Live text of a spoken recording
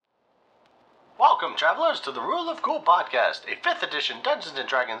Welcome, travelers, to the Rule of Cool podcast, a 5th edition Dungeons &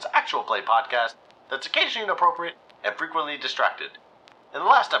 Dragons actual play podcast that's occasionally inappropriate and frequently distracted. In the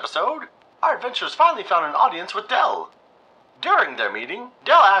last episode, our adventurers finally found an audience with Del. During their meeting,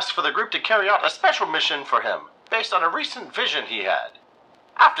 Del asked for the group to carry out a special mission for him, based on a recent vision he had.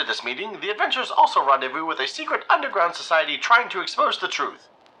 After this meeting, the adventurers also rendezvous with a secret underground society trying to expose the truth.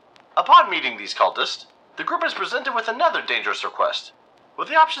 Upon meeting these cultists, the group is presented with another dangerous request. With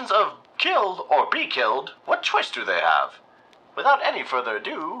the options of kill or be killed, what choice do they have? Without any further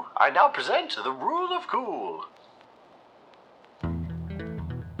ado, I now present the Rule of Cool.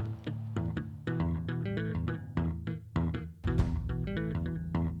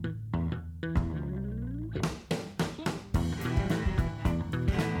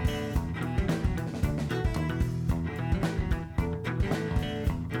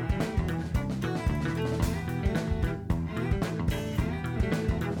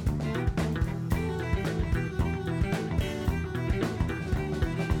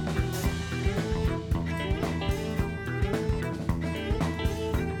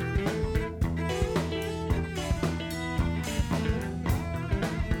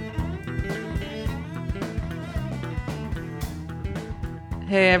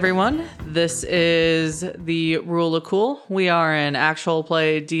 Hey everyone, this is the Rule of Cool. We are an actual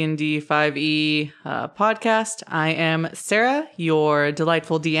play D&D 5e podcast. I am Sarah, your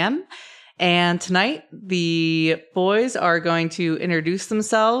delightful DM, and tonight the boys are going to introduce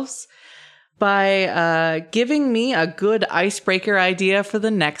themselves by giving me a good icebreaker idea for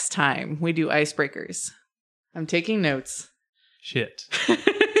the next time we do icebreakers. I'm taking notes. Shit.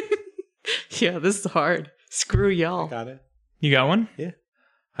 Yeah, this is hard. Screw y'all. Got it. You got one? Yeah.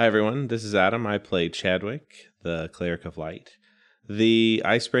 Hi, everyone. This is Adam. I play Chadwick, the Cleric of Light. The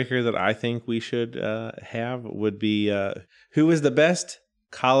icebreaker that I think we should have would be, who is the best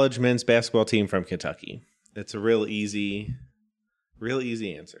college men's basketball team from Kentucky? It's a real easy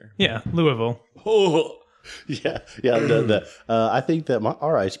answer. Yeah, Louisville. Oh, yeah. I think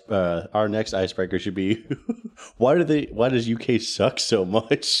that our next icebreaker should be why does UK suck so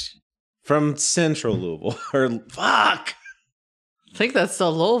much? From Central Louisville. Or fuck! I think that's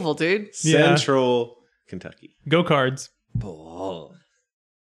still Louisville, dude. Yeah. Central Kentucky. Go Cards. Oh.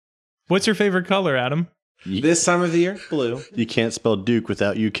 What's your favorite color, Adam? This time of the year, blue. You can't spell Duke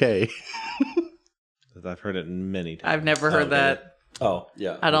without UK. I've heard it many times. I've never heard that. Oh,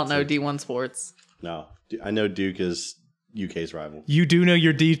 yeah. I don't know D1 sports. No. I know Duke is UK's rival. You do know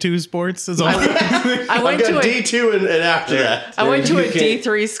your D2 sports as well. I went I've to got a D2 and after that. I went to a UK.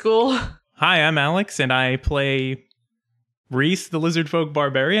 D3 school. Hi, I'm Alex, and I play Reese, the Lizard Folk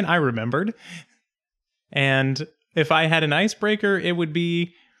Barbarian. I remembered. And if I had an icebreaker, it would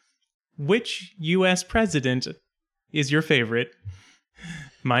be, which U.S. president is your favorite?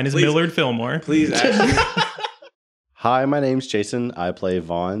 Mine is Millard Fillmore. Please ask. Hi, my name's Jason. I play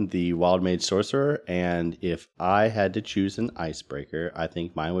Vaughn, the Wild Mage Sorcerer, and if I had to choose an icebreaker, I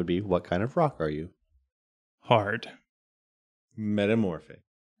think mine would be, what kind of rock are you? Hard. Metamorphic.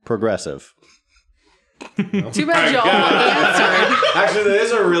 Progressive. Too bad y'all answered. Actually, that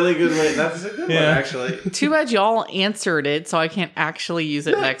is a really good way. That's a good one, Yeah. actually. Too bad y'all answered it, so I can't actually use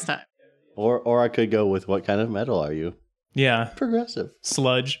it next time. Or I could go with, what kind of metal are you? Yeah. Progressive.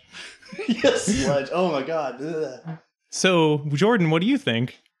 Sludge. Yes, sludge. Oh my god. Ugh. So, Jordan, what do you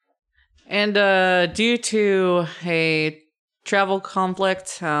think? And due to a travel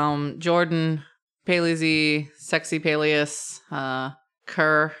conflict, Jordan, Paley, Sexy Peleus,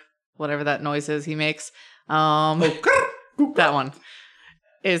 Kerr, whatever that noise is he makes, that one,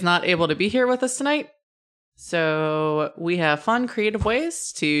 is not able to be here with us tonight. So we have fun, creative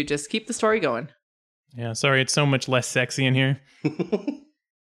ways to just keep the story going. Yeah, sorry, it's so much less sexy in here.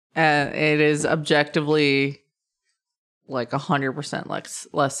 It is objectively like 100%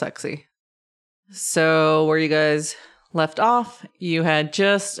 less sexy. So where you guys left off, you had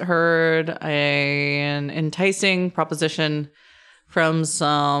just heard an enticing proposition from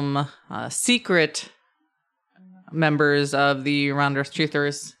some secret members of the Round Earth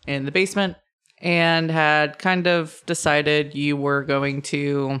Truthers in the basement, and had kind of decided you were going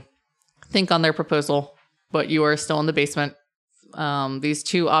to think on their proposal, but you are still in the basement. These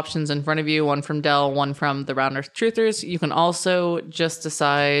two options in front of you, one from Del, one from the Round Earth Truthers. You can also just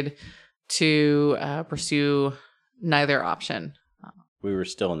decide to pursue neither option. We were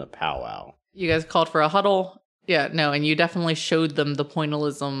still in the powwow. You guys called for a huddle. Yeah, no, and you definitely showed them the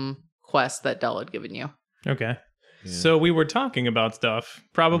pointillism quest that Del had given you. Okay. Yeah. So we were talking about stuff,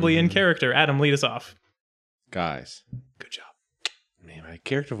 probably in character. Adam, lead us off. Guys. Good job. Man, my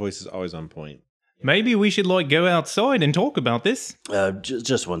character voice is always on point. Maybe we should go outside and talk about this.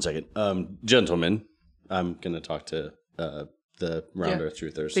 Just 1 second. Gentlemen, I'm going to talk to the Round Earth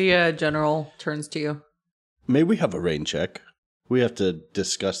Truthers. The general turns to you. May we have a rain check? We have to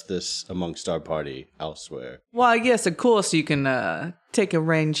discuss this amongst our party elsewhere. Well, yes, of course you can take a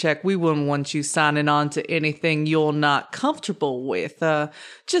rain check. We wouldn't want you signing on to anything you're not comfortable with.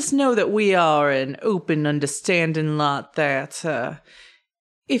 Just know that we are an open, understanding lot that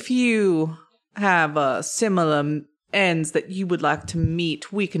if you have similar ends that you would like to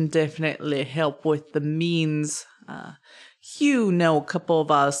meet, we can definitely help with the means. You know a couple of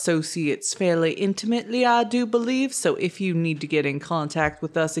our associates fairly intimately, I do believe, so if you need to get in contact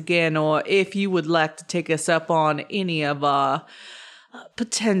with us again, or if you would like to take us up on any of our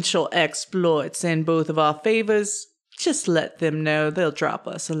potential exploits in both of our favors, just let them know. They'll drop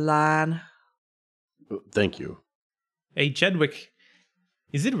us a line. Thank you. Hey, Chadwick,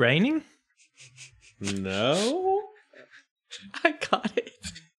 is it raining? No? I got it.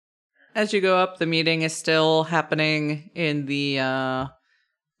 As you go up, the meeting is still happening in the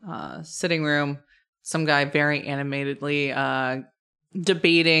sitting room. Some guy very animatedly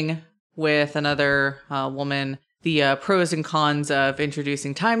debating with another woman the pros and cons of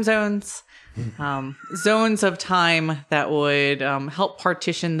introducing time zones. Zones of time that would help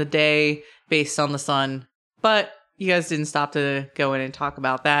partition the day based on the sun. But you guys didn't stop to go in and talk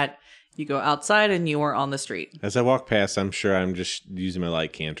about that. You go outside and you are on the street. As I walk past, I'm sure I'm just using my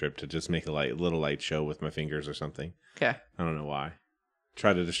light cantrip to just make a little light show with my fingers or something. Okay. I don't know why.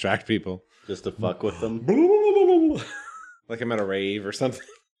 Try to distract people. Just to fuck with them. Like I'm at a rave or something.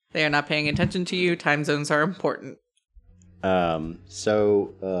 They are not paying attention to you. Time zones are important. Remind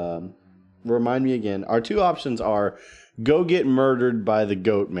me again. Our two options are go get murdered by the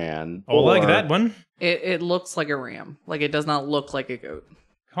goat man. Oh, like that one. It looks like a ram. Like, it does not look like a goat.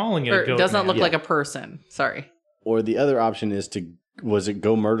 Calling it Or a goat it does not man. look like a person. Sorry. Or the other option is was it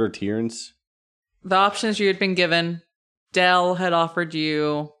go murder Tierns? The options you had been given, Dell had offered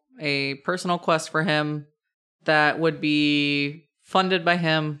you a personal quest for him that would be funded by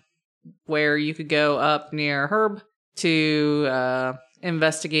him, where you could go up near Herb to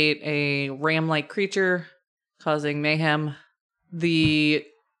investigate a ram-like creature causing mayhem. The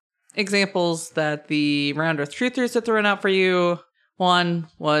examples that the Round Earth Truthers had thrown out for you, one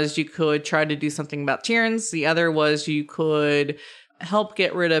was you could try to do something about Tierns. The other was you could help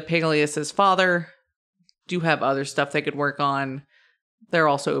get rid of Peleus's father. Do have other stuff they could work on. They're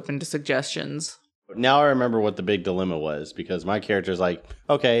also open to suggestions. Now I remember what the big dilemma was, because my character's like,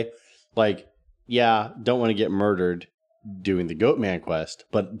 okay, like, yeah, don't want to get murdered doing the Goat Man quest,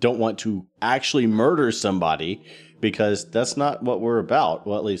 but don't want to actually murder somebody, because that's not what we're about.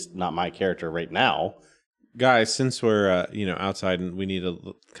 Well, at least not my character right now. Guys, since we're outside and we need a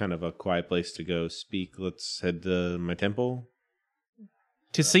kind of a quiet place to go speak, let's head to my temple.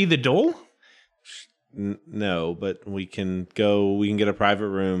 To see the doll? No, but we can go. We can get a private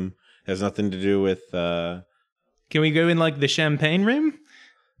room. It has nothing to do with. Can we go in like the champagne room?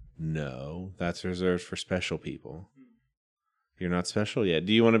 No, that's reserved for special people. You're not special yet.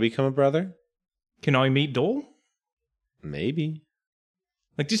 Do you want to become a brother? Can I meet Doll? Maybe.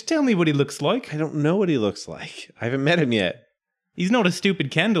 Like, just tell me what he looks like. I don't know what he looks like. I haven't met him yet. He's not a stupid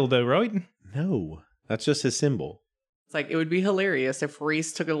candle, though, right? No, that's just his symbol. It's like, it would be hilarious if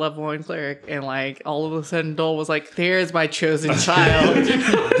Reese took a level 1 cleric and, like, all of a sudden Dole was like, there's my chosen child.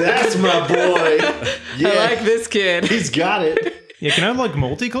 That's my boy. Yeah, I like this kid. he's got it. Yeah, can I have, like,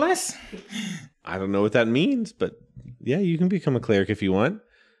 multi-class? I don't know what that means, but yeah, you can become a cleric if you want.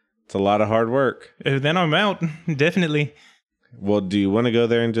 It's a lot of hard work. Then I'm out. Definitely. Well, do you want to go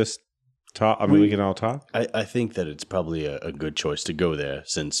there and just talk? I mean, we can all talk. I think that it's probably a good choice to go there,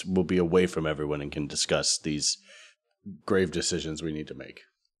 since we'll be away from everyone and can discuss these grave decisions we need to make.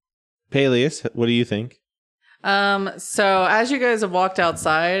 Peleus, what do you think? So as you guys have walked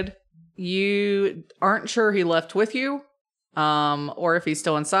outside, you aren't sure he left with you, or if he's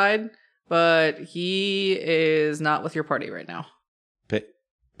still inside, but he is not with your party right now.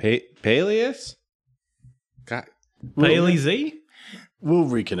 Peleus? God. Paley Z? We'll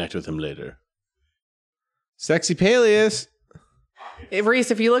reconnect with him later. Sexy Peleus. Reese,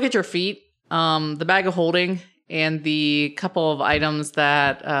 if you look at your feet, the bag of holding and the couple of items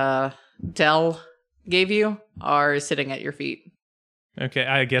that Dell gave you are sitting at your feet. Okay,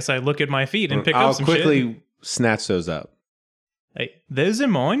 I guess I look at my feet and pick I'll up some quickly shit. snatch those up. Hey, those are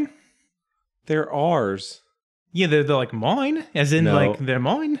mine? They're ours. Yeah, they're like mine? As in, No. like, they're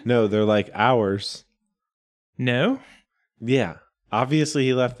mine? No, they're like ours. No? Yeah. Obviously,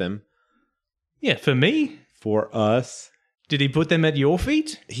 he left them Yeah, for me? for us. Did he put them at your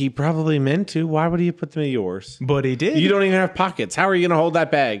feet? He probably meant to. Why would he put them at yours? But he did. You don't even have pockets. How are you going to hold that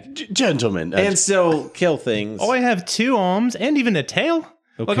bag? Gentlemen. And still kill things. Oh, I have 2 arms and even a tail.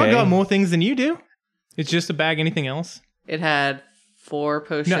 Like, I Okay. got more things than you do. It's just a bag. Anything else? It had 4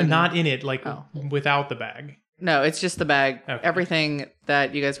 potions. No, not in it. Like, Oh. without the bag. No, it's just the bag. Okay. Everything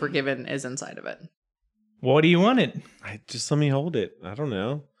that you guys were given is inside of it. What do you want it? Just let me hold it. I don't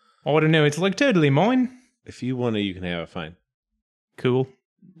know. I don't know. It's like totally mine. If you want to, you can have it. Fine. Cool.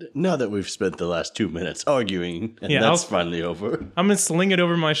 Now that we've spent the last 2 minutes arguing, and Yeah, that's I'll- finally over. I'm going to sling it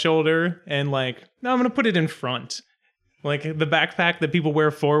over my shoulder and, like, no, I'm going to put it in front. Like the backpack that people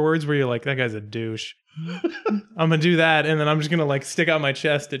wear forwards where you're like, that guy's a douche. I'm going to do that. And then I'm just going to, like, stick out my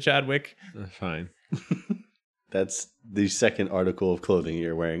chest at Chadwick. Fine. That's the second article of clothing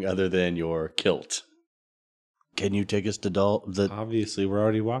you're wearing, other than your kilt. Can you take us to Obviously, we're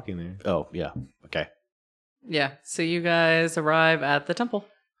already walking there. Oh, yeah. Okay. Yeah. So you guys arrive at the temple.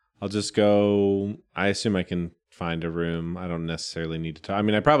 I'll just go. I assume I can find a room. I don't necessarily need to talk. I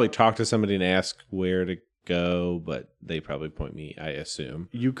mean, I probably talk to somebody and ask where to go, but they probably point me, I assume.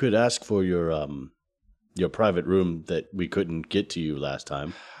 You could ask for your private room that we couldn't get to you last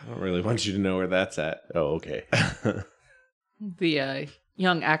time. I don't really want you to know where that's at. Oh, okay. The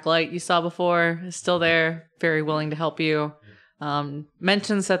young acolyte you saw before is still there, very willing to help you.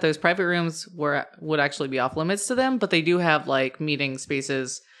 Mentions that those private rooms would actually be off limits to them, but they do have like meeting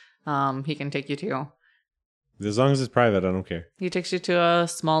spaces he can take you to. As long as it's private, I don't care. He takes you to a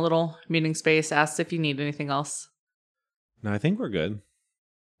small little meeting space, asks if you need anything else. No, I think we're good.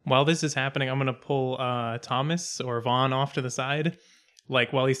 While this is happening, I'm going to pull Thomas or Vaughn off to the side,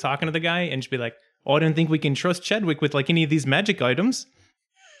 like while he's talking to the guy, and just be like, oh, I don't think we can trust Chadwick with like any of these magic items.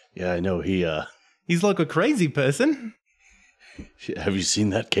 Yeah, I know. He's like a crazy person. Have you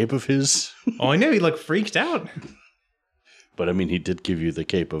seen that cape of his? Oh, I know. He like freaked out. But I mean, he did give you the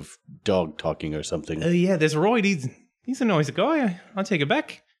cape of dog talking or something. Oh, yeah, that's right. He's a nice guy. I'll take it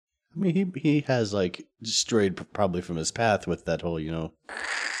back. I mean, he has like strayed probably from his path with that whole,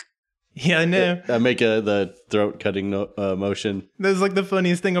 Yeah, I know. I make the throat cutting motion. That's like the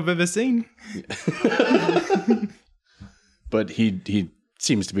funniest thing I've ever seen. But he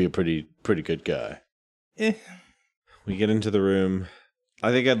seems to be a pretty good guy. Eh. We get into the room. I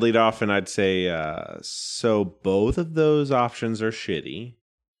think I'd lead off and I'd say, so both of those options are shitty.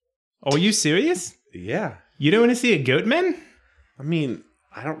 Oh, are you serious? Yeah. You don't want to see a goat man? I mean,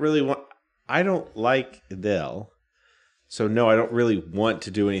 I don't like Adele. So no, I don't really want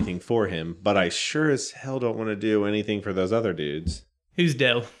to do anything for him, but I sure as hell don't want to do anything for those other dudes. Who's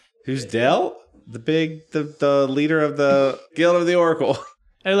Dell? Who's Dell? The leader of the Guild of the Oracle.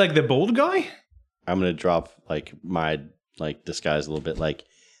 Oh, like the bald guy? I'm gonna drop like my disguise a little bit. Like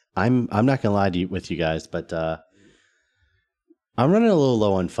I'm not gonna lie with you guys, but I'm running a little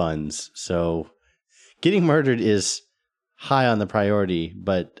low on funds, so getting murdered is high on the priority.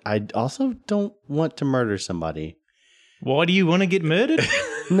 But I also don't want to murder somebody. Why do you want to get murdered?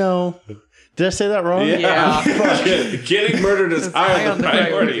 No, did I say that wrong? Yeah. Getting murdered is high on the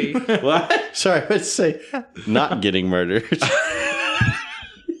priority. What? Sorry, I meant to say not getting murdered.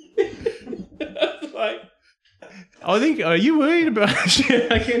 I think, are you worried about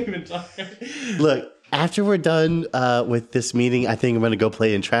shit? I can't even talk. Look, after we're done with this meeting, I think I'm going to go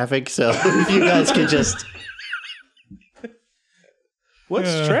play in traffic. So if you guys could just...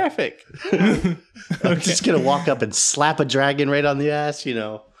 What's traffic? I'm just going to walk up and slap a dragon right on the ass, Okay,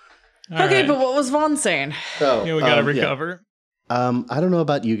 right. but what was Vaughn saying? Oh, Yeah, we gotta yeah. recover. I don't know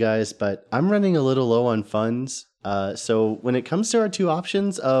about you guys, but I'm running a little low on funds. So when it comes to our two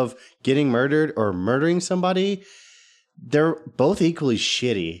options of getting murdered or murdering somebody, they're both equally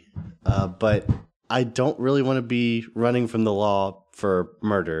shitty. But I don't really want to be running from the law for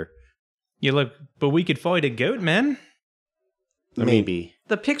murder. Yeah, look, but we could fight a goat, man. Maybe.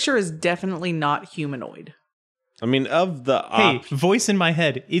 The picture is definitely not humanoid. I mean, of the Hey, voice in my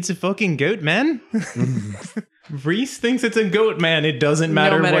head. It's a fucking goat, man. Reese thinks it's a goat, man. It doesn't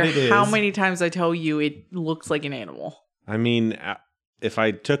matter, no matter what it is. how many times I tell you it looks like an animal. I mean, if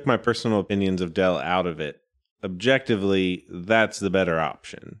I took my personal opinions of Dell out of it, objectively, that's the better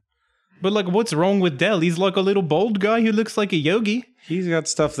option. But like, what's wrong with Dell? He's like a little bald guy who looks like a yogi. He's got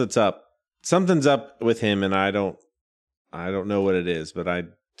stuff that's up. Something's up with him, and I don't know what it is, but I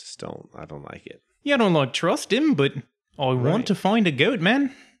don't like it. Yeah, I don't like trust him, but I want to find a goat,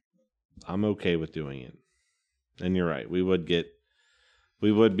 man. I'm okay with doing it. And you're right. We would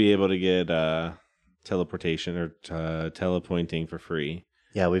be able to get teleportation or telepointing for free.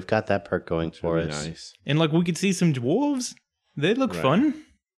 Yeah, we've got that perk going Which for would be us. nice. And like, we could see some dwarves. They look Right. fun.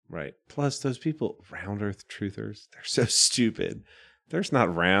 Right. Plus, those people, round earth truthers, they're so stupid. There's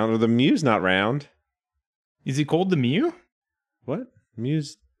not round, or the Mew's not round. Is he called the Mew? What?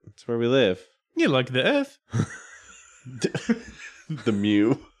 Mew's, that's where we live. Yeah, like the Earth. The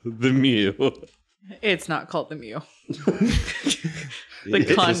Mew. The Mew. It's not called the Mew. It's The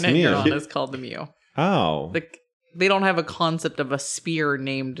just continent Mew. you're on is called the Mew. Oh. They don't have a concept of a sphere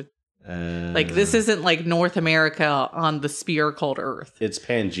named like Uh, this isn't like North America on the sphere called Earth. It's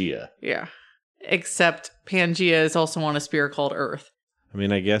Pangea. Yeah. Except Pangea is also on a sphere called Earth. I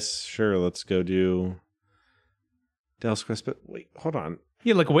mean, I guess, sure, let's go do Del's Quest, but wait, hold on.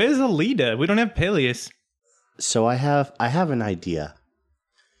 Yeah, like where's the leader? We don't have Peleus. So I have an idea.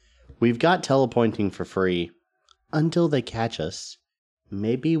 We've got telepointing for free until they catch us.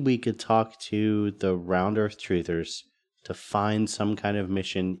 Maybe we could talk to the Round Earth Truthers to find some kind of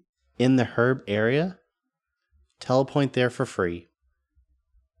mission in the Herb area. Telepoint there for free.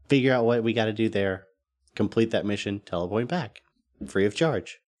 Figure out what we got to do there. Complete that mission. Telepoint back. Free of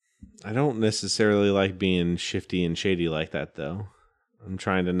charge. I don't necessarily like being shifty and shady like that, though. I'm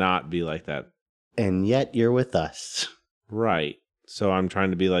trying to not be like that. And yet you're with us. Right. So I'm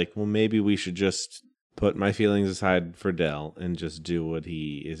trying to be like, well, maybe we should just put my feelings aside for Del and just do what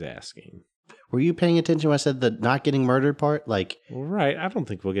he is asking. Were you paying attention when I said the not getting murdered part? Like, Well, right. I don't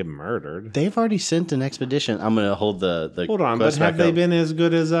think we'll get murdered. they've already sent an expedition. I'm going to hold the Hold on, but quest have back they up. been as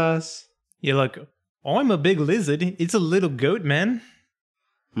good as us? Yeah, like I'm a big lizard. It's a little goat man.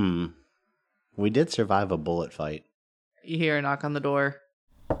 We did survive a bullet fight. You hear a knock on the door.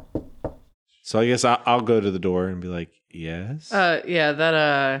 So I guess I'll go to the door and be like, yes? Yeah,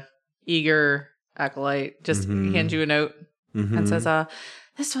 that eager acolyte just Mhm. hands you a note Mhm. and says,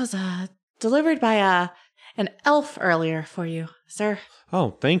 this was delivered by an elf earlier for you, sir.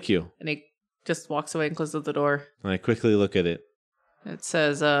 Oh, thank you. And he just walks away and closes the door. And I quickly look at it. It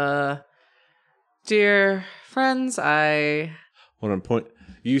says, dear friends, I Hold on, point.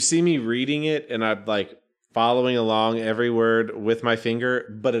 You see me reading it, and I'm like following along every word with my finger,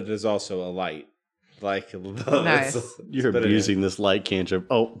 but it is also a light. Like, Nice. You're But it abusing this light cantrip.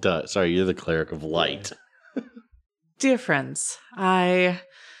 Oh, duh. Sorry, you're the cleric of light. Dear friends, I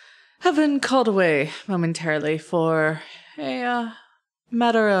have been called away momentarily for a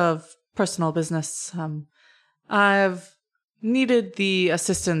matter of personal business. I've needed the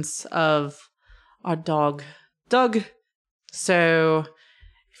assistance of our dog, Doug. So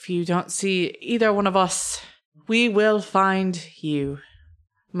if you don't see either one of us, we will find you.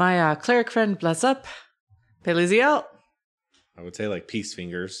 My cleric friend, bless up. Peleus out. I would say like peace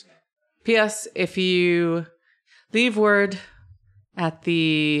fingers. P.S. If you leave word at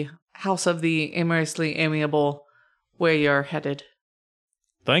the House of the Amorously Amiable where you're headed.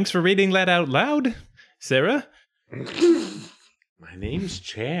 Thanks for reading that out loud, Sarah. My name's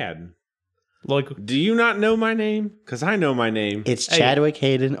Chad. Like, Do you not know my name? Because I know my name. It's Hey. Chadwick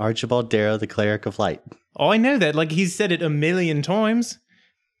Hayden Archibald Darrow, the cleric of light. I know that. Like, he's said it a million times.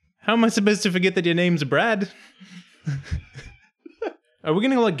 How am I supposed to forget that your name's Brad? Are we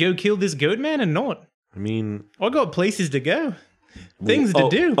gonna like go kill this goat man or not? I mean, I got places to go, things to Oh,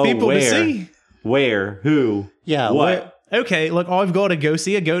 do, oh, people to where? see. where? Who? Yeah, What? Okay, look, I've got to go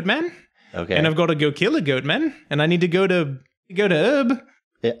see a goat man, Okay. and I've got to go kill a goat man, and I need to go to Herb.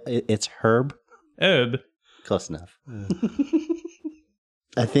 It's Herb. Herb. Close enough.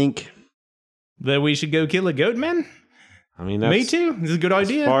 I think That we should go kill a goat man. I mean, that's, Me too. This is a good As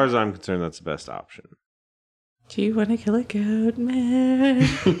idea. far as I'm concerned, that's the best option. Do you want to kill a goat man?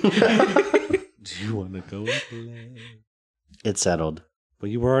 Do you want to go and play? it's settled. Well,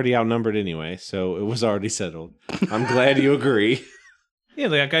 you were already outnumbered anyway, so it was already settled. I'm glad you agree. Yeah,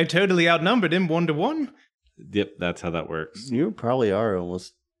 like I totally outnumbered him 1-1. Yep, that's how that works. You probably are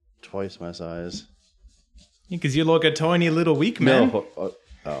almost twice my size. Because you're like a tiny little weak man. No.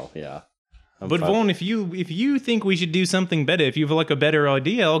 Oh, yeah. I'm But fine. Vaughn, if you think we should do something better, if you have like a better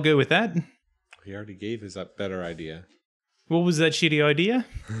idea, I'll go with that. He already gave his better idea. What was that shitty idea?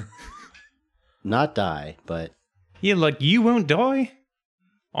 Not die, but Yeah, like you won't die.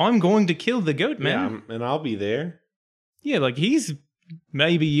 I'm going to kill the goat man. Yeah, and I'll be there. Yeah, like he's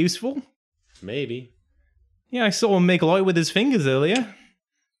maybe useful. Maybe. Yeah, I saw him make light with his fingers earlier.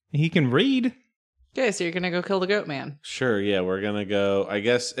 He can read. Okay, so you're going to go kill the goat man. Sure, yeah, we're gonna go, I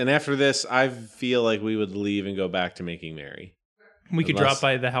guess. And after this, I feel like we would leave and go back to making merry. We could Unless- drop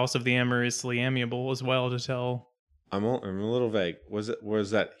by the House of the Amorously Amiable as well to tell. I'm a little vague. Was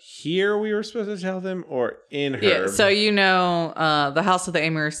that here we were supposed to tell them, or in Herb? Yeah, so you know the House of the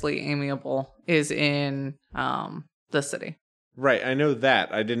Amorously Amiable is in the city. Right, I know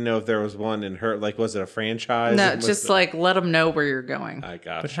that. I didn't know if there was one in her. Like, was it a franchise? No, Was just the- like let them know where you're going. I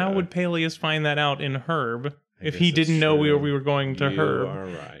gotcha. But how would Peleus find that out in Herb if guess he that's didn't know true. we were going to You Herb? are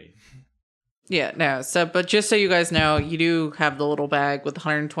right. Yeah, no. So, but just so you guys know, you do have the little bag with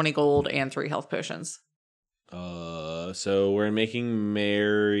 120 gold and 3 health potions. So we're making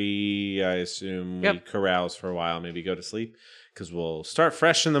merry. I assume we Yep. carouse for a while, maybe go to sleep, because we'll start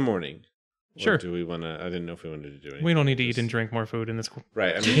fresh in the morning. Sure. Or do we want to? I didn't know if we wanted to do anything. We don't need to eat Just- and drink more food in this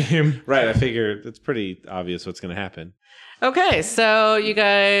Right. I mean, game. right. I figure it's pretty obvious what's going to happen. Okay, so you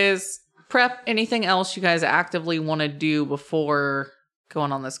guys prep anything else you guys actively want to do before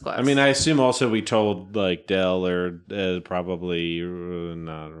going on this quest? I mean, I assume also we told like Dell or probably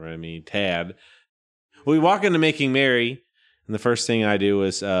not Remy, Tad. We walk into Making Merry, and the first thing I do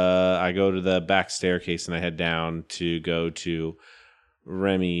is I go to the back staircase and I head down to go to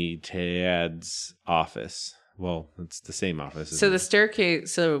Remy Tad's office. Well, it's the same office. So isn't the it?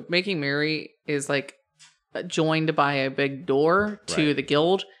 staircase, so Making Merry is like joined by a big door to Right. the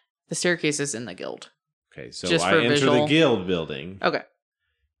guild. The staircase is in the guild. Okay, so just I for enter visual. the guild building, Okay.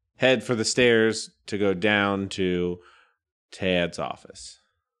 head for the stairs to go down to Tad's office.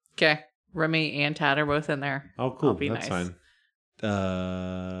 Okay. Remy and Tad are both in there. Oh, cool. I'll be That's nice.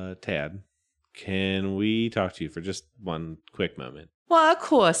 fine. Tad, can we talk to you for just one quick moment? Well, of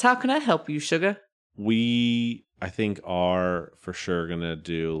course. How can I help you, sugar? We, I think, are for sure going to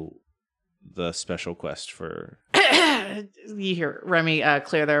do the special quest for... You hear Remy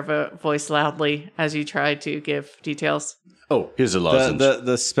clear their voice loudly as you try to give details. Oh, here's a lozenge.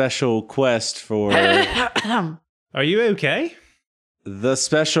 The special quest for... Are you okay? the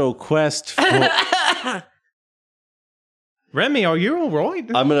special quest for... Remy, are you all right?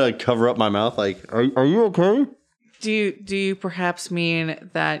 I'm gonna cover up my mouth. Like, are you okay? Do you perhaps mean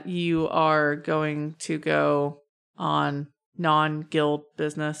that you are going to go on non-guild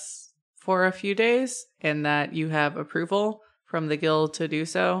business for a few days and that you have approval from the guild to do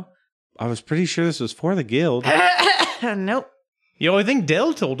so? I was pretty sure this was for the guild. Nope. Yo, I think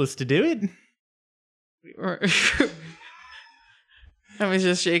Dell told us to do it. I was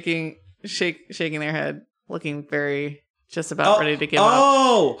just shaking their head, looking very just about ready to give up.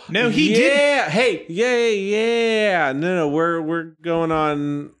 Oh No, he did. Yeah, hey, yeah. No, we're going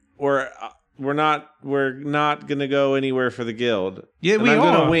on. We're not gonna go anywhere for the guild. Yeah, And we I'm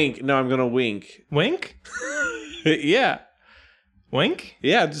are. gonna wink. No, I'm gonna wink. Wink? Yeah, Wink?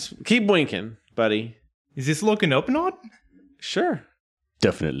 yeah. Just keep winking, buddy. Is this looking up or not? Sure.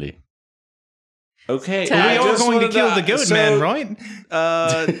 Definitely. Okay. Tad. We I are going to kill the goat man, right?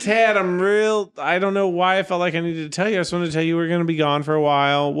 Tad, I don't know why I felt like I needed to tell you. I just wanted to tell you we're going to be gone for a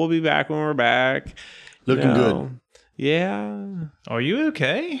while. We'll be back when we're back. Looking good. Yeah. Are you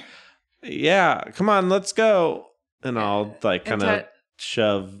okay? Yeah. Come on, let's go. And I'll like And kind of Tad-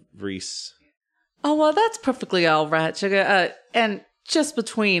 shove Reese. Oh well, that's perfectly all right, sugar. And just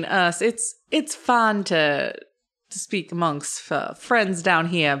between us, it's fine to speak amongst friends down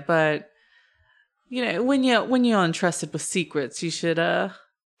here, but you know, when you're entrusted with secrets, you should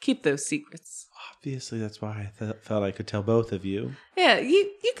keep those secrets. Obviously, that's why I felt I could tell both of you. Yeah,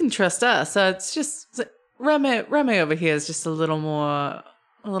 you can trust us. It's just Remy over here is just a little more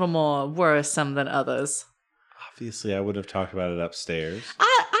worrisome than others. Obviously, I would have talked about it upstairs.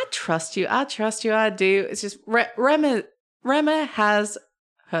 I trust you. I do. It's just Remy has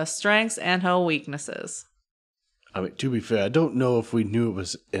her strengths and her weaknesses. I mean, to be fair, I don't know if we knew it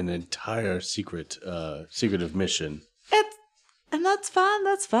was an entire secretive mission. And that's fine.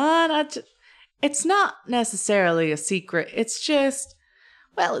 That's fine. It's not necessarily a secret. It's just,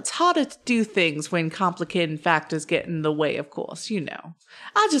 well, it's harder to do things when complicated factors get in the way, of course, you know.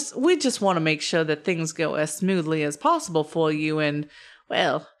 We just want to make sure that things go as smoothly as possible for you, and,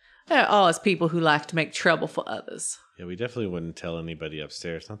 well, there are always people who like to make trouble for others. Yeah, we definitely wouldn't tell anybody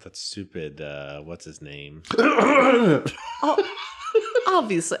upstairs. Not that stupid, what's his name?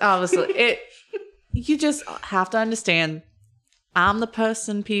 Obviously, you just have to understand, I'm the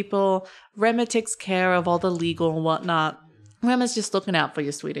person, people. Remy takes care of all the legal and whatnot. Remy's just looking out for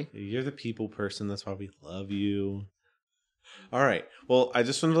you, sweetie. You're the people person. That's why we love you. All right. Well, I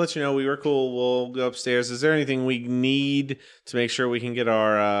just wanted to let you know we were cool. We'll go upstairs. Is there anything we need to make sure we can get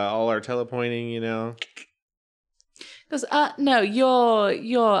our all our telepointing, you know? Because no,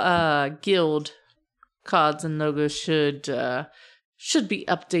 your guild cards and logos should be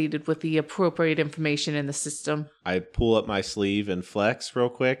updated with the appropriate information in the system. I pull up my sleeve and flex real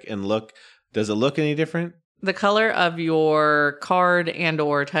quick and look. Does it look any different? The color of your card and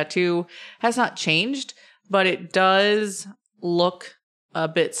or tattoo has not changed, but it does look a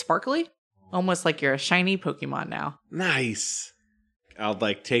bit sparkly. Almost like you're a shiny Pokemon now. Nice. I'll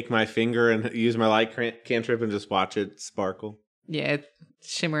like take my finger and use my light cantrip and just watch it sparkle. Yeah, it's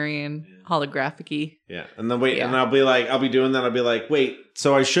shimmery and holographic-y. Yeah. And then wait, Yeah. and I'll be doing that. I'll be like, wait,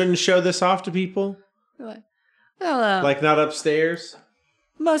 so I shouldn't show this off to people? Well, Like not upstairs?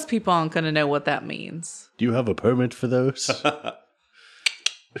 most people aren't going to know what that means. Do you have a permit for those?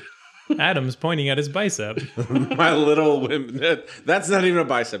 Adam's pointing at his bicep. My little that's not even a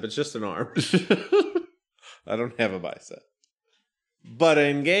bicep, it's just an arm. I don't have a bicep. But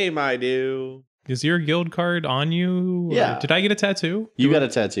in game I do. Is your guild card on you? Or Yeah. Did I get a tattoo? You got a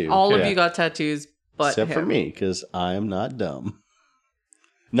tattoo. All Yeah. of you got tattoos, but Except for him. me, because I am not dumb.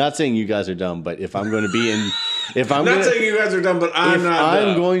 Not saying you guys are dumb, but if I'm going to be in, if I'm not gonna, saying you guys are dumb, but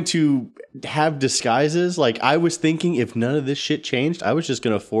I'm going to have disguises, like I was thinking, if none of this shit changed, I was just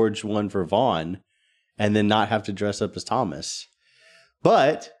going to forge one for Vaughn, and then not have to dress up as Thomas.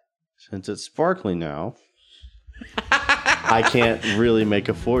 But since it's sparkly now, I can't really make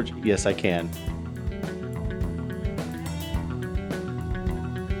a forge. Yes, I can.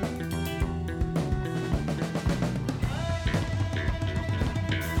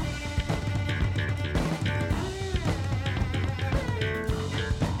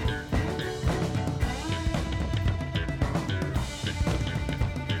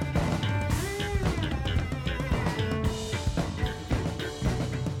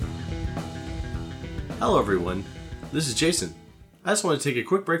 Hello, everyone. This is Jason. I just want to take a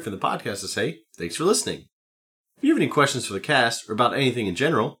quick break from the podcast to say thanks for listening. If you have any questions for the cast or about anything in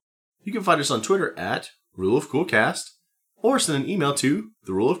general, you can find us on Twitter at RuleOfCoolCast or send an email to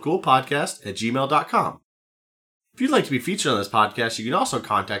theruleofcoolpodcast@gmail.com. If you'd like to be featured on this podcast, you can also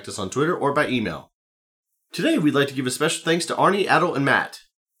contact us on Twitter or by email. Today, we'd like to give a special thanks to Arnie, Adel, and Matt.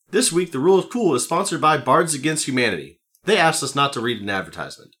 This week, The Rule of Cool is sponsored by Bards Against Humanity. They asked us not to read an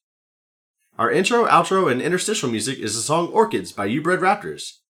advertisement. Our intro, outro, and interstitial music is the song Orchids by You Bred Raptors.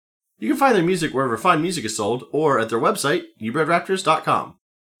 You can find their music wherever fine music is sold or at their website, youbredraptors.com.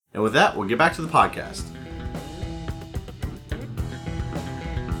 And with that, we'll get back to the podcast.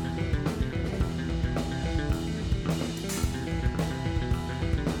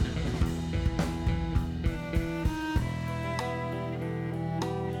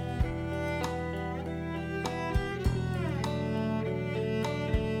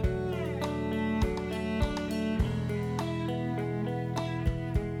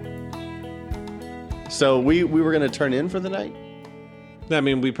 So we were going to turn in for the night? I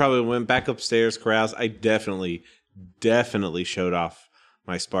mean, we probably went back upstairs, caroused. I definitely showed off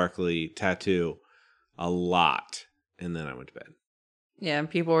my sparkly tattoo a lot. And then I went to bed. Yeah, and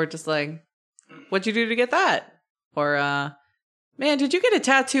people were just like, what'd you do to get that? Or, man, did you get a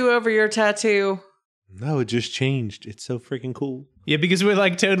tattoo over your tattoo? No, it just changed. It's so freaking cool. Yeah, because we're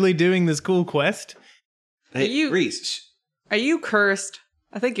like totally doing this cool quest. Hey, you- Reese. Are you cursed?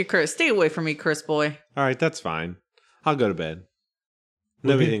 I think you're cursed. Stay away from me, cursed boy. All right, that's fine. I'll go to bed.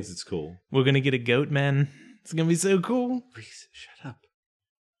 Nobody Okay. thinks it's cool. We're gonna get a goat man. It's gonna be so cool. Reese, shut up.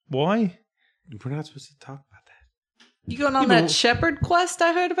 Why? We're not supposed to talk about that. You going on Yeah, but- that shepherd quest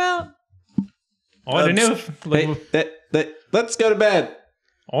I heard about? Oh, I don't know if Let's go to bed.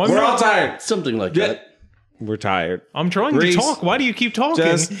 I'm We're all not- tired. Something like Yeah. that. We're tired. I'm trying Reese, to talk. Why do you keep talking?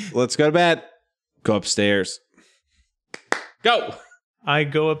 Just let's go to bed. Go upstairs. Go. I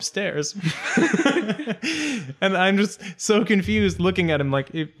go upstairs. And I'm just so confused looking at him like,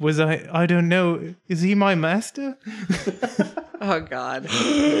 I don't know. Is he my master? Oh, God.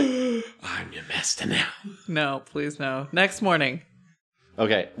 I'm your master now. No, please no. Next morning.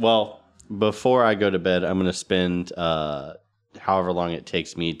 Okay, well, before I go to bed, I'm going to spend however long it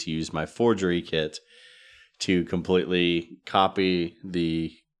takes me to use my forgery kit to completely copy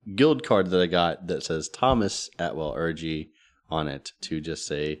the guild card that I got that says Thomas Atwell Urgy on it to just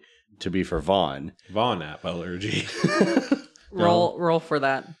say, to be for Vaughn. Vaughn Apology. Roll for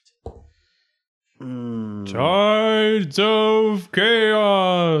that. Tides of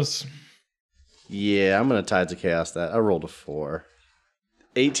Chaos. Yeah, I'm going to Tides of Chaos that. I rolled a 4.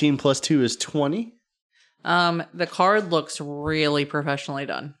 18 plus 2 is 20. The card looks really professionally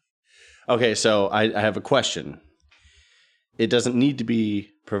done. Okay, so I have a question. It doesn't need to be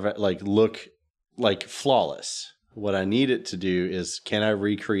look like flawless. What I need it to do is, can I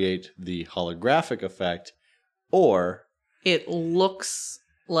recreate the holographic effect, or It looks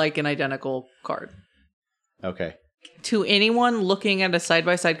like an identical card. okay, To anyone looking at a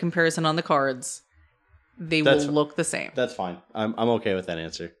side-by-side comparison on the cards, they That's- will look the same. that's fine. I'm okay with that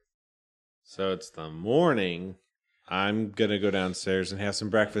answer. So it's the morning. I'm gonna go downstairs and have some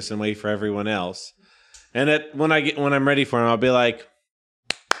breakfast and wait for everyone else. And when I'm ready for him, I'll be like,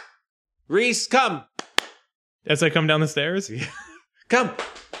 Reese, come. As I come down the stairs. Come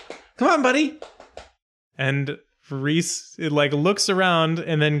on, buddy. And Reese looks around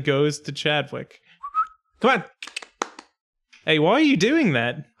and then goes to Chadwick. Come on. Hey, why are you doing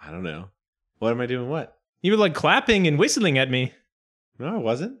that? I don't know. What am I doing? What? You were clapping and whistling at me. No, I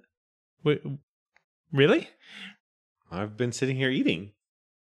wasn't. Wait, really? I've been sitting here eating.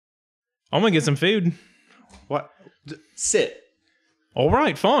 I'm gonna get some food. What? Sit. All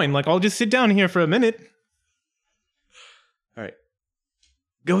right, fine. I'll just sit down here for a minute. All right.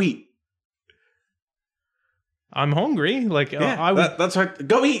 Go eat. I'm hungry. Yeah, that's right.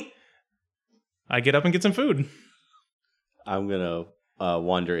 Go eat. I get up and get some food. I'm gonna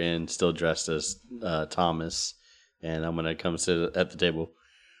wander in, still dressed as Thomas, and I'm gonna come sit at the table.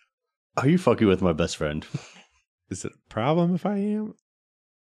 Are you fucking with my best friend? Is it a problem if I am?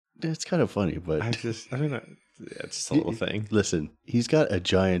 It's kind of funny, but I don't know. It's just a little thing. Listen, he's got a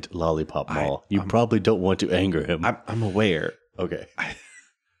giant lollipop mall. You probably don't want to anger him. I'm aware. Okay. I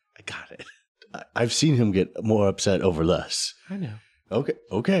got it. I've seen him get more upset over less. I know.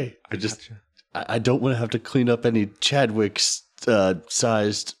 Okay. I don't want to have to clean up any Chadwick's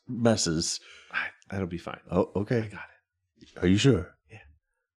sized messes. That'll be fine. Oh, okay. I got it. Are you sure? Yeah.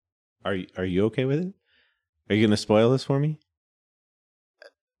 Are you okay with it? Are you going to spoil this for me?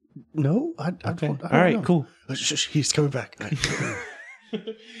 No. Okay. All All right, cool. He's coming back.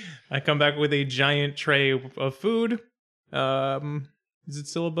 I come back with a giant tray of food. Is it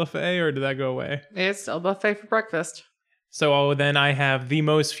still a buffet or did that go away? It's still a buffet for breakfast. So then I have the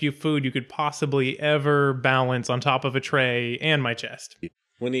most few food you could possibly ever balance on top of a tray and my chest.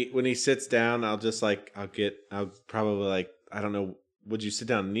 When he sits down, I'll probably I don't know, would you sit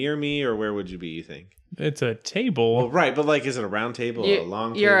down near me or where would you be, you think? It's a table. Well, right, but is it a round table or a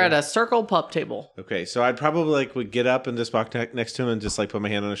long table? You're at a circle pup table. Okay, so I'd probably would get up and just walk next to him and just put my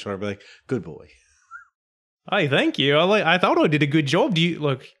hand on his shoulder and be like, good boy. Hi, thank you. I thought I did a good job. Do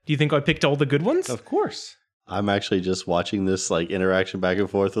you think I picked all the good ones? Of course. I'm actually just watching this interaction back and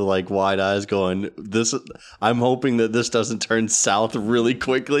forth with wide eyes going, this, I'm hoping that this doesn't turn south really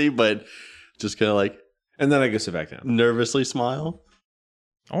quickly, but just kind of and then I go sit back down. nervously smile.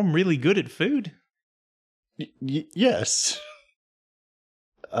 I'm really good at food. Yes.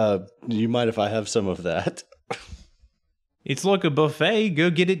 Do you mind if I have some of that? It's like a buffet.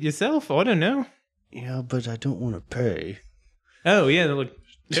 Go get it yourself. I don't know. Yeah, but I don't want to pay. Oh, yeah,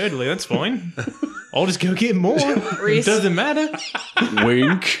 totally. That's fine. I'll just go get more. Reese. It doesn't matter.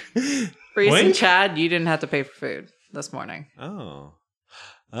 Wink. Reese Wink? and Chad, you didn't have to pay for food this morning. Oh.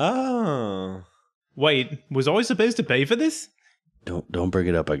 Wait, was I supposed to pay for this? Don't bring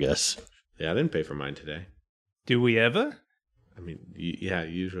it up, I guess. Yeah, I didn't pay for mine today. Do we ever? I mean, yeah,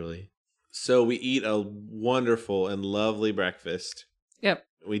 usually. So we eat a wonderful and lovely breakfast. Yep.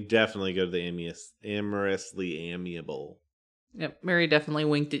 We definitely go to the amorously amiable. Yep. Mary definitely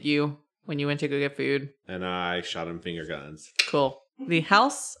winked at you when you went to go get food. And I shot him finger guns. Cool. The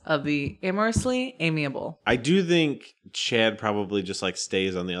House of the Amorously Amiable. I do think Chad probably just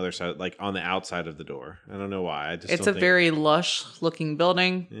stays on the other side, on the outside of the door. I don't know why. It's a very lush looking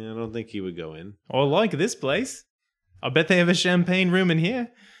building. Yeah, I don't think he would go in. I like this place. I bet they have a champagne room in here.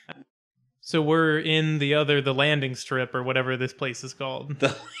 So we're in the landing strip or whatever this place is called.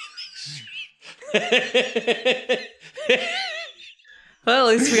 Well,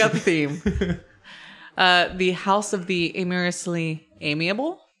 at least we got the theme. The House of the Amorously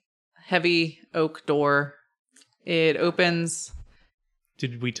Amiable. Heavy oak door. It opens.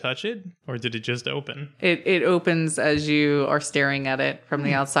 Did we touch it or did it just open? It opens as you are staring at it from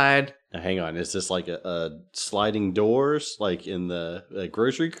the outside. Now, hang on. Is this a sliding doors in the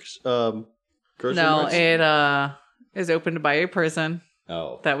grocery No, marts? it is opened by a person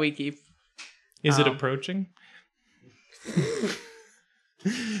Oh. that we keep. Is it approaching?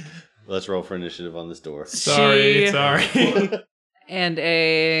 Let's roll for initiative on this door. Sorry. And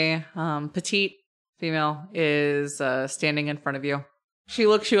a petite female is standing in front of you. She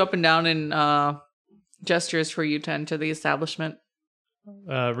looks you up and down and gestures for you to enter the establishment.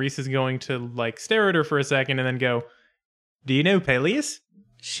 Reese is going to stare at her for a second and then go, "Do you know Peleus?"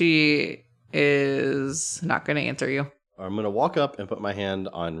 She is not going to answer you. I'm going to walk up and put my hand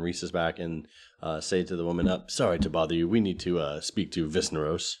on Reese's back and say to the woman sorry to bother you. We need to speak to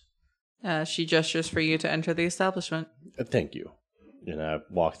Visneros. She gestures for you to enter the establishment. Thank you. And I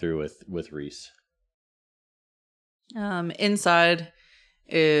walk through with Reese. Inside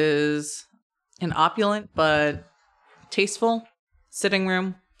is an opulent but tasteful sitting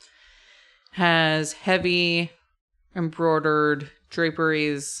room. Has heavy embroidered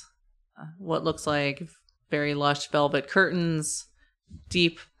draperies, what looks like very lush velvet curtains,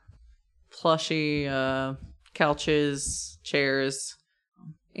 deep plushy couches, chairs,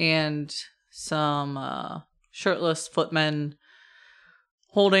 and some shirtless footmen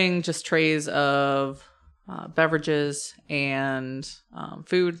holding just trays of beverages and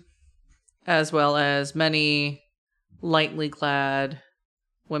food, as well as many lightly clad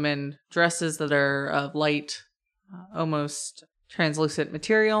women, dresses that are of light, almost translucent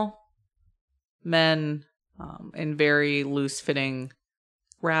material, men in very loose-fitting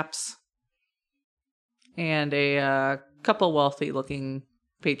wraps, and a couple wealthy-looking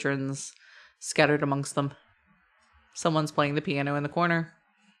patrons scattered amongst them. Someone's playing the piano in the corner.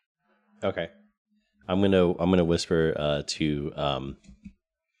 Okay. I'm gonna whisper to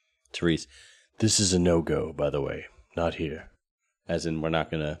Therese. This is a no-go, by the way. Not here. As in, we're not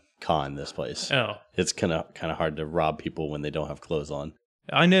gonna con this place. Oh, It's kind of hard to rob people when they don't have clothes on.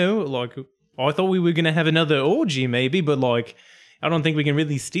 I know. Like, I thought we were gonna have another orgy, maybe, but like, I don't think we can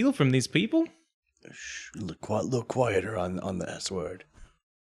really steal from these people. Shh, look quieter on the S word.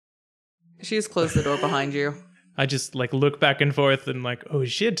 She's closed the door behind you. I just like look back and forth and like, oh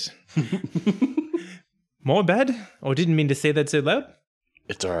shit. More bad? Oh, didn't mean to say that so loud.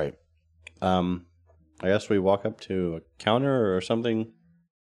 It's all right. I guess we walk up to a counter or something.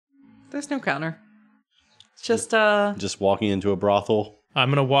 There's no counter. It's just Just walking into a brothel I'm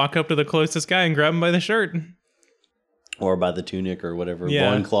gonna walk up to the closest guy and grab him by the shirt. or by the tunic or whatever, Yeah.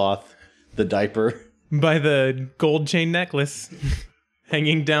 loincloth, the diaper. By the gold chain necklace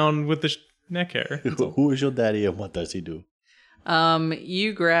hanging down with the neck hair. Who is your daddy and what does he do?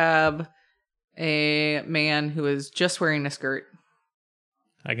 you grab a man who is just wearing a skirt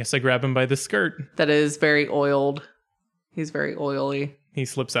I guess I grab him by the skirt. that is very oiled. He's very oily. He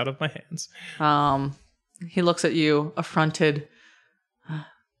slips out of my hands. He looks at you, affronted.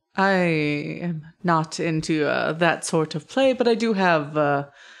 I am not into that sort of play, but I do have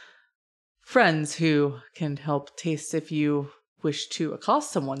friends who can help taste if you wish to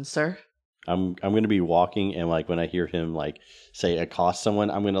accost someone, sir. I'm gonna be walking, and like when I hear him like say accost someone,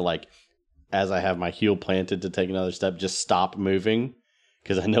 I'm gonna like, as I have my heel planted to take another step, just stop moving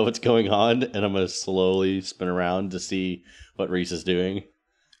because I know what's going on, and I'm gonna slowly spin around to see what Reese is doing.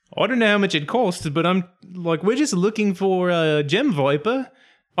 I don't know how much it costs, but I'm like, we're just looking for Gem Viper.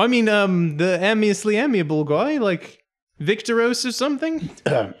 I mean, the amiously amiable guy, like Victoros or something.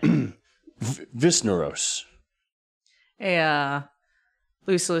 Visneros. A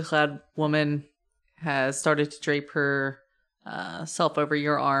loosely clad woman has started to drape her self over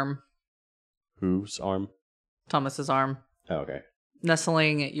your arm, Whose arm? Thomas's arm, Oh, okay.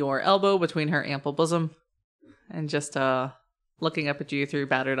 nestling at your elbow between her ample bosom, and just looking up at you through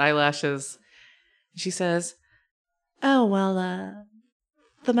battered eyelashes. She says, "Oh, well,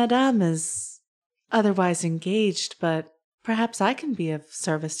 the madame is otherwise engaged, but perhaps I can be of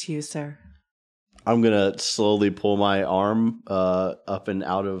service to you, sir." I'm gonna slowly pull my arm up and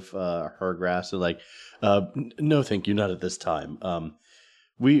out of her grasp and like, no, thank you, not at this time.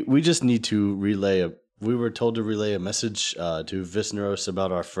 We just need to we were told to relay a message to Visneros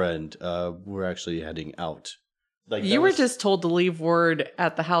about our friend. We're actually heading out. Like You were just told to leave word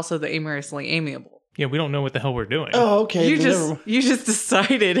at the house of the amorously amiable. Yeah, we don't know what the hell we're doing. Oh, okay. You then just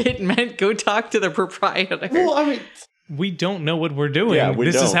decided it meant go talk to the proprietor. well, I mean, We don't know what we're doing. Yeah, we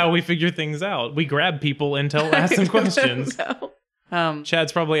this is don't. how we figure things out. We grab people and ask them questions. No.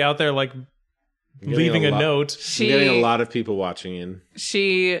 Chad's probably out there like Getting leaving a lot- note. I'm getting a lot of people watching in.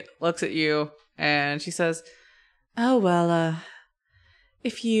 She looks at you and she says, "Oh, well,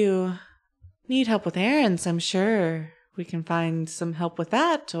 if you need help with errands, I'm sure we can find some help with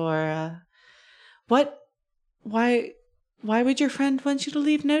that. Or, why would your friend want you to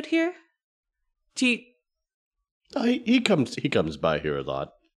leave note here? he comes by here a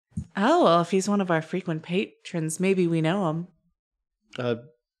lot. Oh, well, if he's one of our frequent patrons, maybe we know him."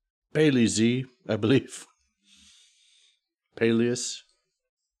 Bailey Z, I believe. Peleus.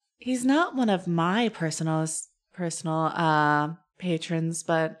 He's not one of my personal patrons,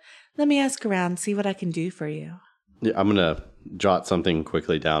 but let me ask around, see what I can do for you. Yeah, I'm gonna jot something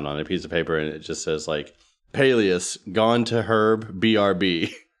quickly down on a piece of paper, and it just says like, Peleus gone to Herb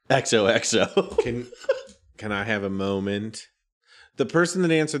BRB XOXO. Can I have a moment? The person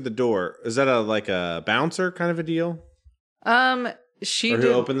that answered the door, is that like a bouncer kind of a deal? She Or who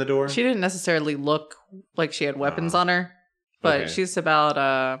didn't- opened the door? She didn't necessarily look like she had weapons on her, but Okay. she's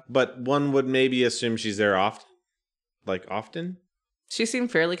about But one would maybe assume she's there often. she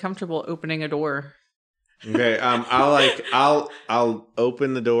seemed fairly comfortable opening a door. Okay, I'll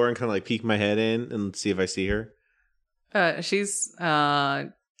open the door and kind of like peek my head in and see if I see her. She's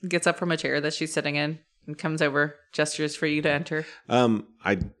gets up from a chair that she's sitting in and comes over, gestures for you to enter.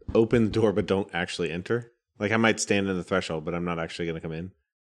 I open the door but don't actually enter. Like I might stand in the threshold, but I'm not actually gonna come in.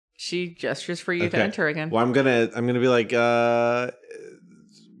 She gestures for you to Okay. enter again. Well, I'm gonna be like,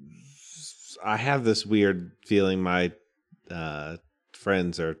 I have this weird feeling my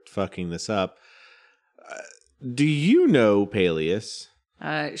friends are fucking this up. Do you know Peleus?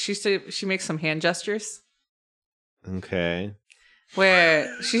 She makes some hand gestures. Okay.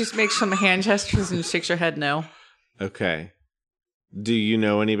 Where she just makes some hand gestures and shakes her head no. Okay. Do you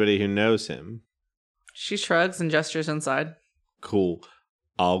know anybody who knows him? She shrugs and gestures inside. Cool.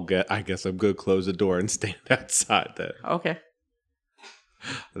 I guess I'm gonna close the door and stand outside then. Okay.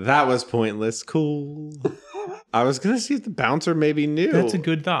 That was pointless. Cool. I was gonna see if the bouncer maybe knew. That's a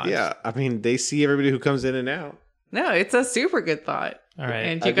good thought. Yeah, I mean they see everybody who comes in and out. No, it's a super good thought. All right.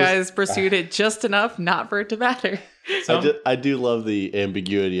 And you guys pursued it just enough not for it to matter. So, I do love the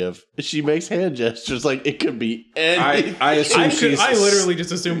ambiguity of she makes hand gestures like it could be anything. I assume I literally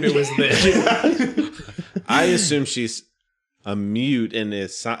just assumed it was this. I assume she's a mute and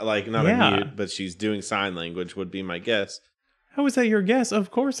is not Yeah. a mute, but she's doing sign language would be my guess. How is that your guess? Of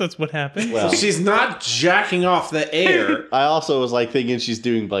course that's what happened. Well, She's not jacking off the air. I also was like thinking she's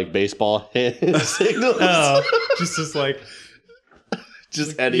doing like baseball hand signals. Oh, just like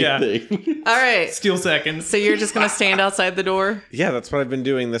Just anything. All right. steal seconds. So you're just going to stand outside the door? Yeah, that's what I've been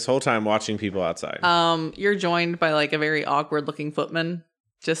doing this whole time, watching people outside. You're joined by like a very awkward looking footman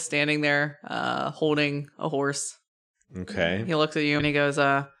just standing there holding a horse. Okay. He looks at you and he goes,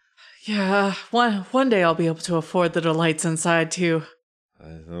 yeah, one day I'll be able to afford the delights inside too.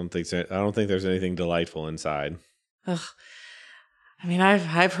 I don't think there's anything delightful inside. Ugh. I mean,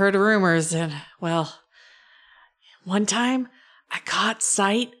 I've heard rumors, and well, one time I caught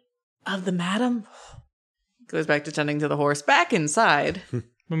sight of the madam. Goes back to tending to the horse. Back inside,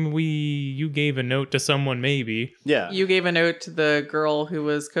 I mean, you gave a note to someone, maybe. Yeah. you gave a note to the girl who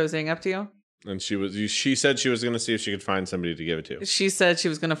was cozying up to you. And she said she was going to see if she could find somebody to give it to. She said she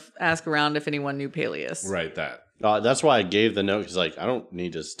was going to ask around if anyone knew Peleus. Right, that. That's why I gave the note because like I don't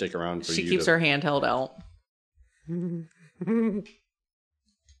need to stick around for She you. keeps her hand held out.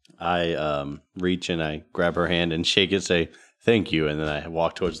 I reach and I grab her hand and shake it, say thank you, and then I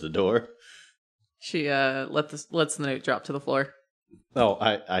walk towards the door. She lets the note drop to the floor. Oh,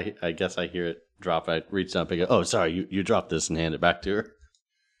 I guess I hear it drop. I reach up and go, oh, sorry, you dropped this and hand it back to her.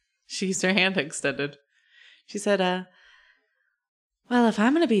 She keeps her hand extended. She said, well, if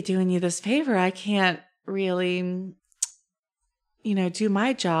I'm going to be doing you this favor, I can't really, do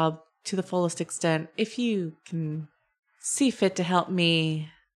my job to the fullest extent. If you can see fit to help me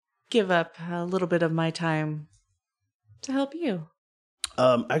give up a little bit of my time to help you.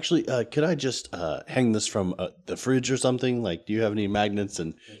 Actually, could I just hang this from the fridge or something? Like, do you have any magnets?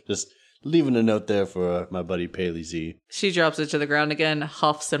 And just leaving a note there for my buddy Paley Z. She drops it to the ground again,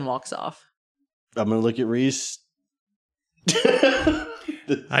 huffs, and walks off. I'm gonna look at Reese.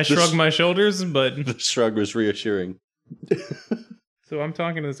 I shrug my shoulders, but The shrug was reassuring. so I'm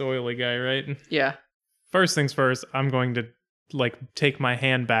talking to this oily guy, right? Yeah. First things first, I'm going to take my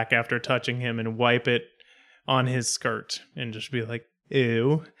hand back after touching him and wipe it on his skirt and just be like,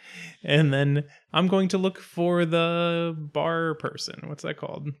 ew. And then I'm going to look for the bar person. What's that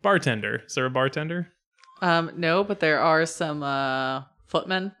called? Bartender. Is there a bartender? No, but there are some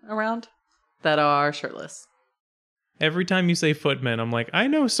footmen around that are shirtless. Every time you say footman, I'm like, I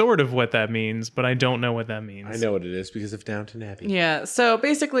know sort of what that means, but I don't know what that means. I know what it is because of Downton Abbey. Yeah, so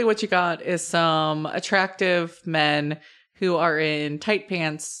basically what you got is some attractive men who are in tight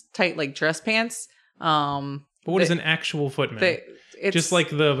dress pants. But what is an actual footman? It's Just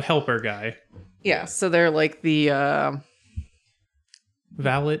like the helper guy. Yeah, so they're like the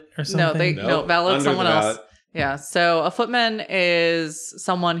Valet or something? no, valet's under someone the else. valet. Yeah, so a footman is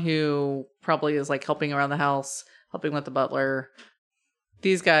someone who probably is like helping around the house, helping with the butler.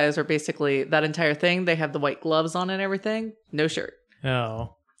 These guys are basically that entire thing. They have the white gloves on and everything. No shirt.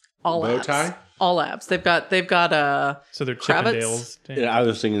 Oh. All Bow abs. tie? All abs. They've got So they're Kravitz? Chippendales. Yeah, I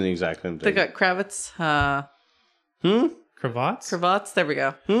was thinking the exact same thing. they've got cravats, Cravats? cravats. There we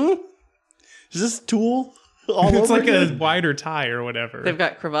go. Is this Tool? All It's over like again? a wider tie or whatever. They've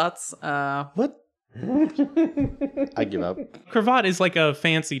got cravats. What? I give up. Cravat is like a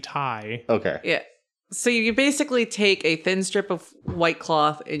fancy tie. Okay. Yeah. So you basically take a thin strip of white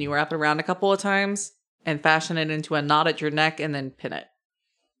cloth and you wrap it around a couple of times and fashion it into a knot at your neck and then pin it.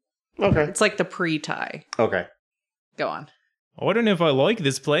 Okay. It's like the pre-tie. Okay. Go on. I don't know if I like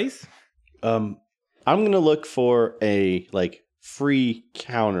this place. I'm gonna look for a free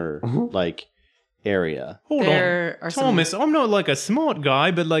counter area. Hold There on. are some- Thomas, I'm not like a smart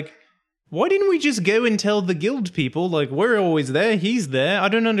guy, but Why didn't we just go and tell the guild people, like, we're always there, he's there? I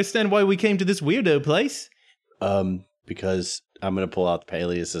don't understand why we came to this weirdo place. Because I'm going to pull out the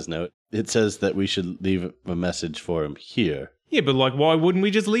Peleus's note. It says that we should leave a message for him here. Yeah, but, like, why wouldn't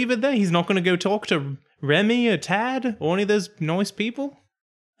we just leave it there? He's not going to go talk to Remy or Tad or any of those nice people?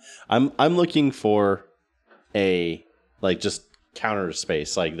 I'm looking for a, like, just counter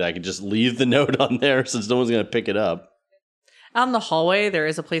space. Like, that I could just leave the note on there since no one's going to pick it up. Out in the hallway, there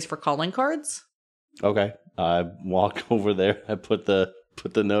is a place for calling cards. Okay. I walk over there. I put the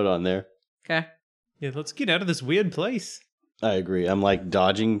note on there. Okay. Yeah, let's get out of this weird place. I agree. I'm like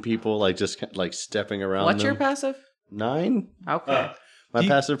dodging people, like just like stepping around. What's your them. passive? 9? Okay. My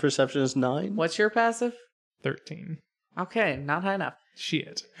passive perception is 9. What's your passive? 13. Okay, not high enough.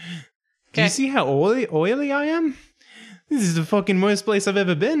 Shit. Do Okay. you see how oily I am? This is the fucking worst place I've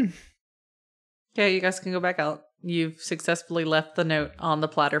ever been. Okay, you guys can go back out. You've successfully left the note on the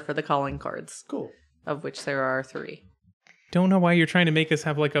platter for the calling cards, Cool. of which there are 3. Don't know why you're trying to make us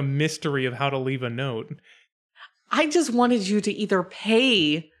have like a mystery of how to leave a note. I just wanted you to either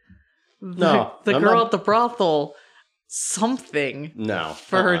pay No, the I'm girl not- at the brothel something No.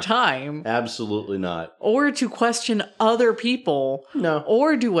 for her time, Absolutely not. or to question other people, No.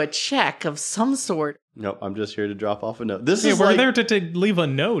 or do a check of some sort. Nope. I'm just here to drop off a note. This Yeah, is we're like there to leave a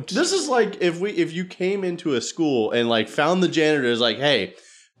note. this is like if you came into a school and like found the janitor is like, hey,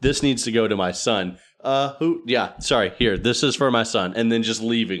 this needs to go to my son. Who? Yeah, sorry. Here, this is for my son, and then just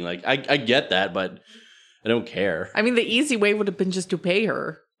leaving. Like, I get that, but I don't care. I mean, the easy way would have been just to pay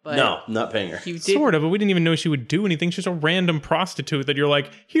her. But No, I'm not paying her. you did. Sort of, but we didn't even know she would do anything. She's just a random prostitute that you're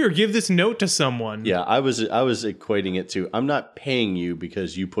like, here, give this note to someone. Yeah, I was equating it to I'm not paying you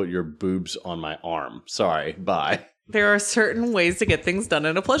because you put your boobs on my arm. Sorry, bye. There are certain ways to get things done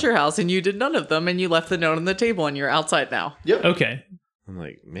in a pleasure house, and you did none of them, and you left the note on the table, and you're outside now. Yep. Okay. I'm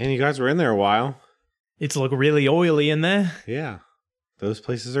like, man, you guys were in there a while. It's like really oily in there. Yeah. Those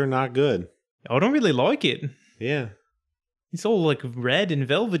places are not good. I don't really like it. Yeah. It's all like red and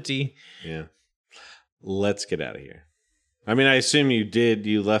velvety. Yeah. Let's get out of here. I mean, I assume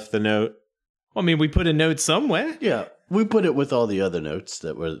you left the note. I mean, we put a note somewhere. Yeah, we put it with all the other notes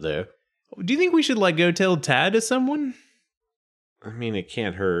that were there. Do you think we should like go tell Tad to someone? I mean, it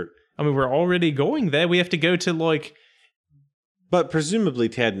can't hurt. I mean, we're already going there. We have to go to like, But presumably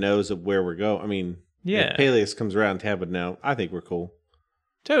Tad knows of where we're going. I mean, yeah, if Peleus comes around, Tad would know. I think we're cool.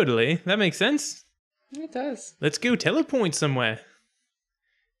 totally. That makes sense. It does. Let's go telepoint somewhere.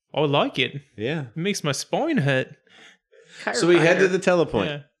 I like it. It Yeah. makes my spine hurt. So we head to Chiropractor. the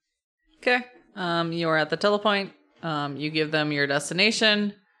telepoint. Yeah. Okay. You are at the telepoint. You give them your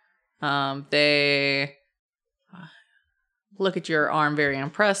destination. They look at your arm very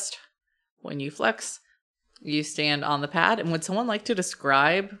impressed. When you flex, you stand on the pad. And would someone like to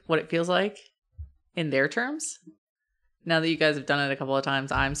describe what it feels like in their terms? Now that you guys have done it a couple of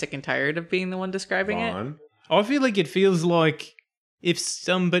times, I'm sick and tired of being the one describing it. Vaughn. I feel like it feels like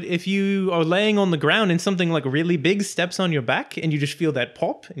if you are laying on the ground and something like really big steps on your back and you just feel that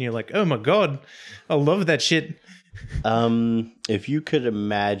pop and you're like, oh my god, I love that shit. If you could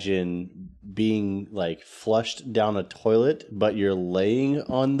imagine being like flushed down a toilet, but you're laying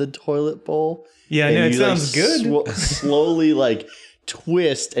on the toilet bowl. Yeah, I and know, it you, sounds good. Slowly like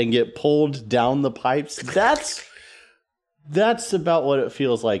twist and get pulled down the pipes. That's about what it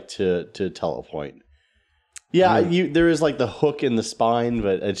feels like to telepoint. Yeah, there is like the hook in the spine,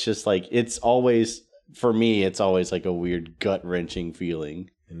 but it's just like it's always for me. It's always like a weird gut wrenching feeling.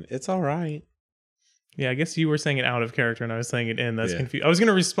 And it's all right. Yeah, I guess you were saying it out of character and I was saying it in. That's Yeah. confused. I was going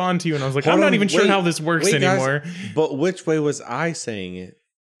to respond to you and I was like, Hold I'm not on, even sure wait, how this works wait, guys. anymore. But which way was I saying it?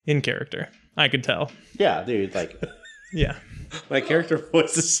 In character. I could tell. Yeah, dude. Like, Yeah. My character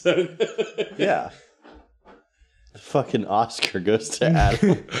voice is so yeah. Fucking Oscar goes to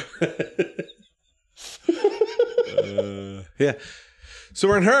Adam. yeah. So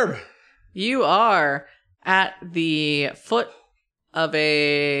we're in Herb. You are at the foot of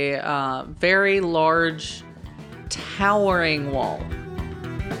a very large, towering wall.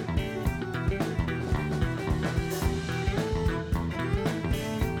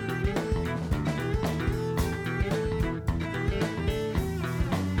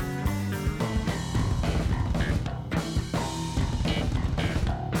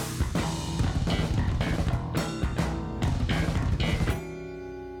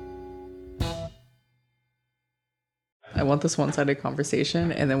 I want this one-sided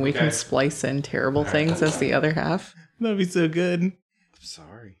conversation, and then we can splice in terrible things as the other half. That'd be so good. I'm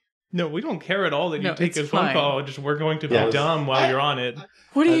sorry. No, we don't care at all that you No, take it's a phone fine. call. Just we're going to be Yeah. dumb while you're on it.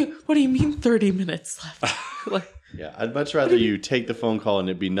 What do you mean 30 minutes left? Like, Yeah, I'd much rather you take the phone call and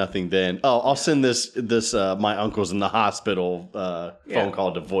it be nothing than, I'll send this my uncle's in the hospital phone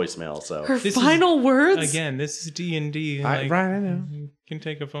call to voicemail. So Her This final words? Again, this is D&D. Right, I know. You can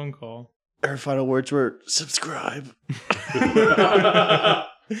take a phone call. her final words were subscribe.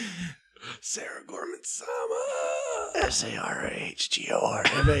 Sarah Gorman Sama. SARHGORMAN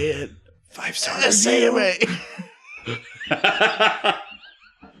 5-star SAMA.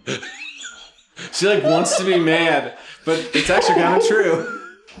 She like wants to be mad, but it's actually kind of true.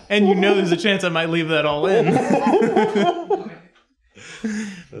 And you know there's a chance I might leave that all in.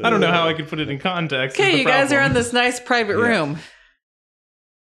 I don't know how I could put it in context. Okay, is the you guys are problem. in this nice private room.